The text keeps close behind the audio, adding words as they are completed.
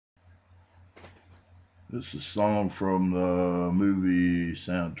This is a song from the movie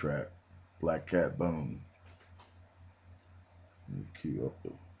soundtrack, Black Cat Bone. Let me cue up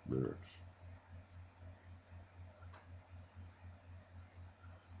the lyrics.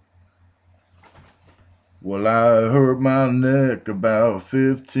 Well, I hurt my neck about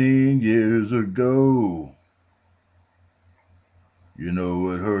 15 years ago. You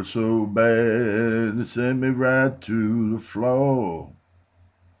know it hurt so bad it sent me right to the floor.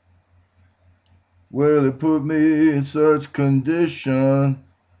 Well, it put me in such condition,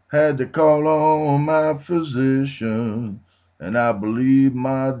 had to call on my physician, and I believe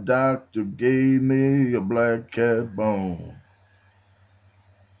my doctor gave me a black cat bone.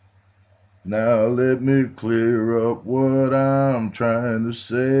 Now let me clear up what I'm trying to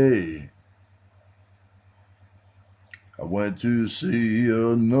say. I went to see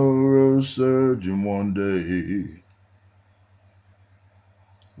a neurosurgeon one day.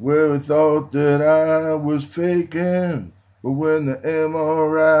 Well, he thought that I was faking, but when the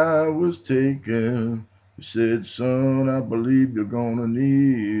MRI was taken, he said, son, I believe you're gonna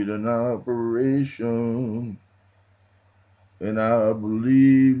need an operation. And I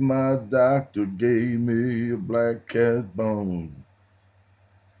believe my doctor gave me a black cat bone.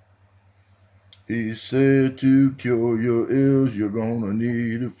 He said to cure your ills, you're gonna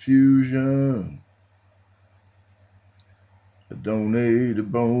need a fusion. A donated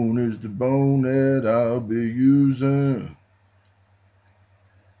bone is the bone that I'll be using.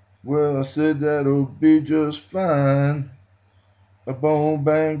 Well, I said that'll be just fine. A bone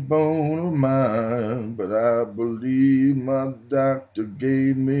bank bone of mine, but I believe my doctor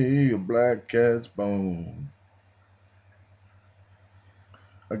gave me a black cat's bone.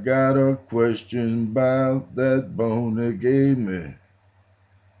 I got a question about that bone they gave me.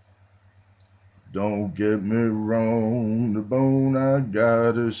 Don't get me wrong, the bone I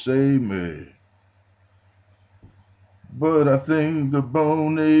gotta save me. But I think the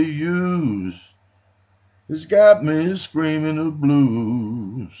bone they use has got me screaming the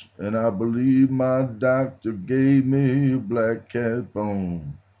blues. And I believe my doctor gave me a black cat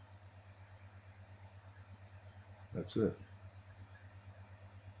bone. That's it.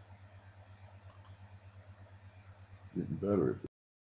 Getting better at this.